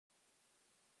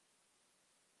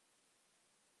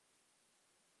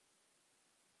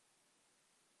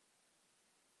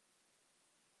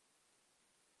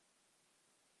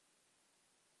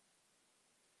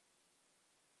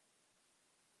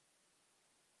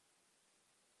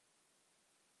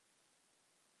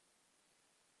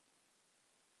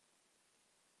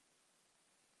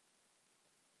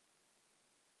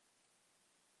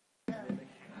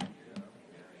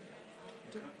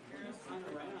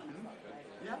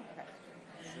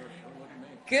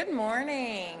Good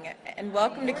morning, and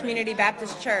welcome to Community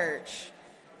Baptist Church.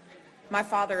 My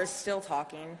father is still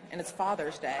talking, and it's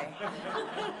Father's Day.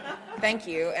 Thank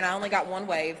you, and I only got one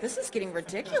wave. This is getting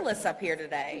ridiculous up here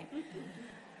today.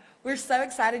 We're so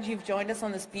excited you've joined us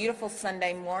on this beautiful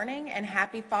Sunday morning, and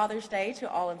happy Father's Day to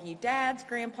all of you dads,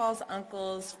 grandpas,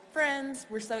 uncles, friends.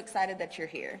 We're so excited that you're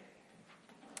here.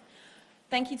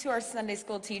 Thank you to our Sunday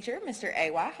school teacher, Mr.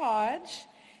 A.Y. Hodge,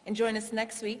 and join us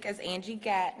next week as Angie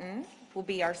Gatton will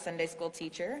be our Sunday school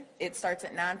teacher. It starts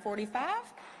at 9:45,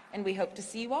 and we hope to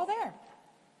see you all there.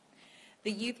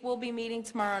 The youth will be meeting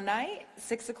tomorrow night,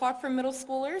 6 o'clock for middle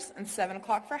schoolers and 7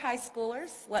 o'clock for high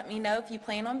schoolers. Let me know if you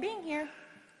plan on being here.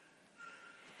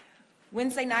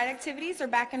 Wednesday night activities are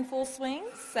back in full swing,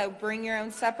 so bring your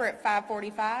own supper at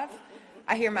 5:45.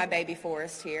 I hear my baby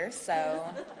Forrest here, so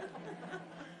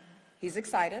he's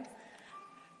excited.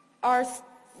 Our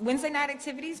Wednesday night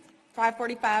activities,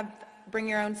 5:45, bring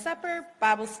your own supper,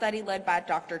 Bible study led by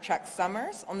Dr. Chuck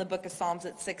Summers on the book of Psalms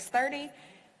at 6:30,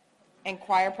 and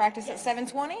choir practice at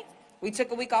 7:20. We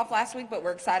took a week off last week, but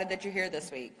we're excited that you're here this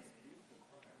week.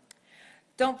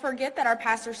 Don't forget that our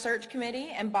pastor search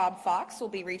committee and Bob Fox will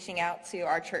be reaching out to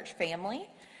our church family.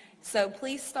 So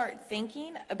please start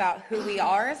thinking about who we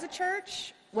are as a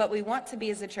church, what we want to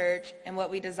be as a church, and what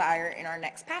we desire in our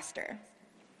next pastor.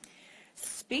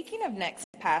 Speaking of next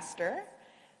pastor,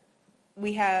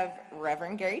 we have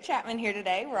Reverend Gary Chapman here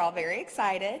today. We're all very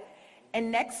excited. And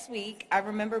next week, I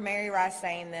remember Mary Rice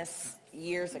saying this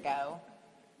years ago.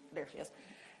 There she is.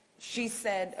 She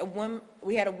said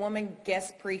we had a woman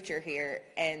guest preacher here,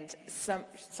 and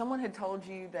someone had told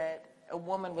you that a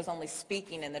woman was only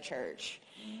speaking in the church.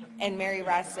 And Mary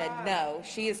Rice said, no,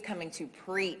 she is coming to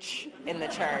preach in the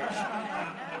church.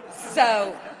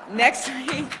 So next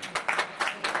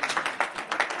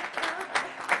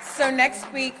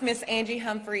week, Miss Angie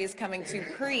Humphrey is coming to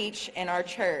preach in our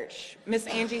church. Miss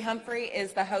Angie Humphrey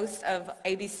is the host of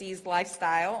ABC's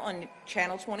Lifestyle on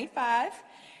Channel 25.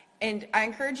 And I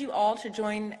encourage you all to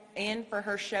join in for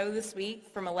her show this week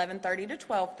from 11:30 to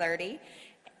 12:30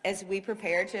 as we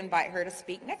prepare to invite her to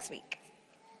speak next week.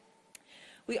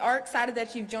 We are excited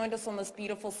that you've joined us on this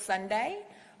beautiful Sunday.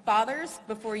 Fathers,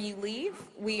 before you leave,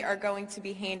 we are going to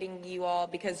be handing you all,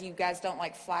 because you guys don't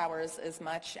like flowers as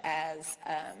much as,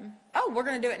 we're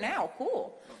going to do it now.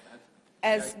 Cool.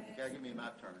 You gotta give me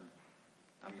my turn.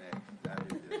 I'm next.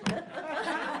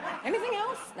 Anything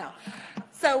else? No.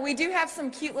 So we do have some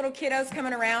cute little kiddos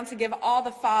coming around to give all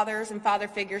the fathers and father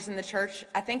figures in the church.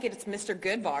 I think it's Mr.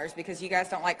 Goodbars, because you guys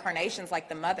don't like carnations like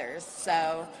the mothers.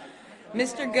 So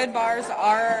Mr. Goodbars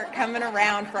are coming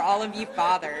around for all of you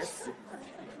fathers.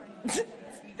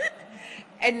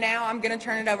 And now I'm going to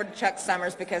turn it over to Chuck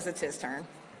Summers because it's his turn.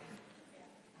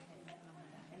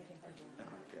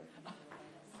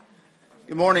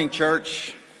 Good morning,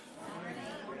 church.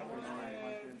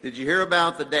 Did you hear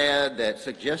about the dad that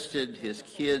suggested his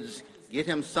kids get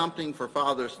him something for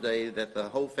Father's Day that the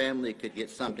whole family could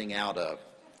get something out of?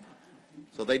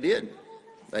 So they did.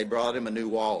 They brought him a new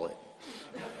wallet.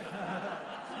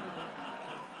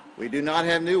 We do not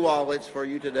have new wallets for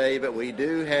you today, but we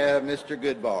do have Mr.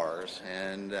 Goodbars.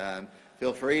 And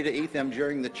feel free to eat them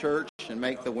during the church and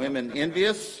make the women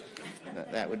envious.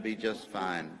 That would be just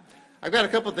fine. I've got a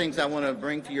couple of things I want to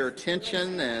bring to your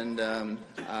attention and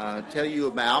tell you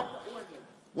about.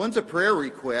 One's a prayer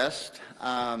request.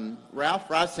 Ralph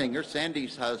Reisinger,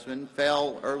 Sandy's husband,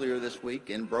 fell earlier this week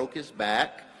and broke his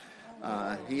back.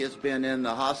 He has been in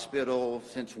the hospital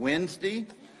since Wednesday.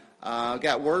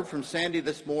 Got word from Sandy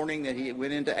this morning that he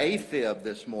went into AFib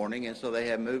this morning, and so they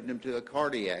have moved him to a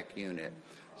cardiac unit.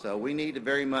 So we need to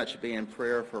very much be in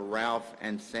prayer for Ralph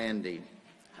and Sandy.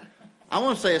 I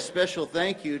want to say a special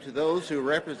thank you to those who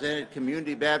represented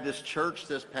Community Baptist Church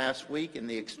this past week in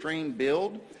the extreme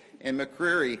build in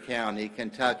McCreary County,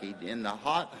 Kentucky. In the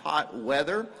hot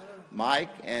weather, Mike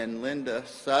and Linda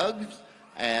Suggs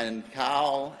and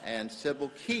Kyle and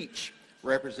Sybil Keach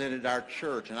represented our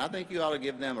church, and I think you ought to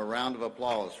give them a round of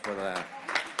applause for that.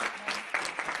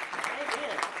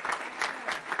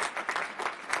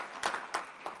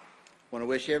 I want to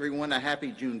wish everyone a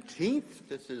happy Juneteenth.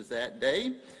 This is that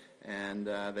day, and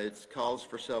it calls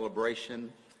for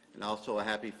celebration, and also a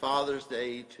happy Father's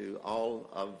Day to all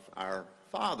of our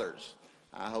fathers.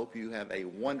 I hope you have a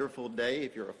wonderful day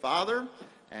if you're a father,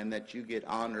 and that you get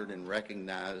honored and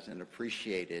recognized and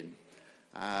appreciated.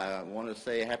 I want to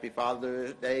say Happy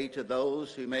Father's Day to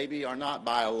those who maybe are not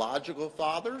biological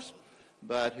fathers,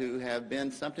 but who have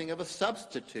been something of a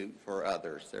substitute for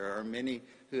others. There are many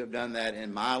who have done that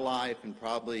in my life and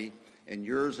probably in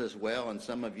yours as well, and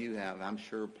some of you have, I'm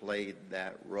sure, played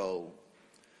that role.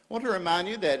 I want to remind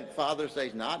you that Father's Day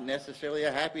is not necessarily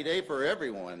a happy day for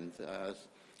everyone.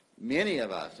 Many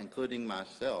of us, including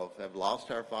myself, have lost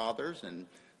our fathers, and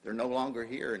they're no longer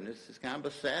here, and this is kind of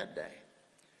a sad day.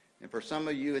 And for some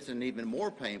of you, it's an even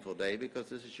more painful day because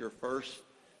this is your first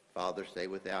Father's Day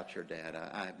without your dad.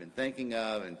 I have been thinking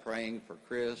of and praying for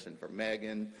Chris and for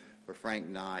Megan, for Frank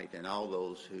Knight, and all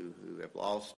those who have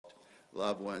lost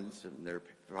loved ones and their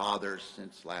fathers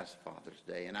since last Father's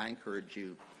Day. And I encourage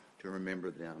you to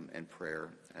remember them in prayer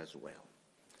as well.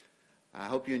 I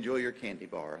hope you enjoy your candy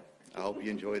bar. I hope you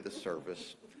enjoy the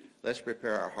service. Let's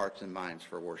prepare our hearts and minds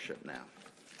for worship now.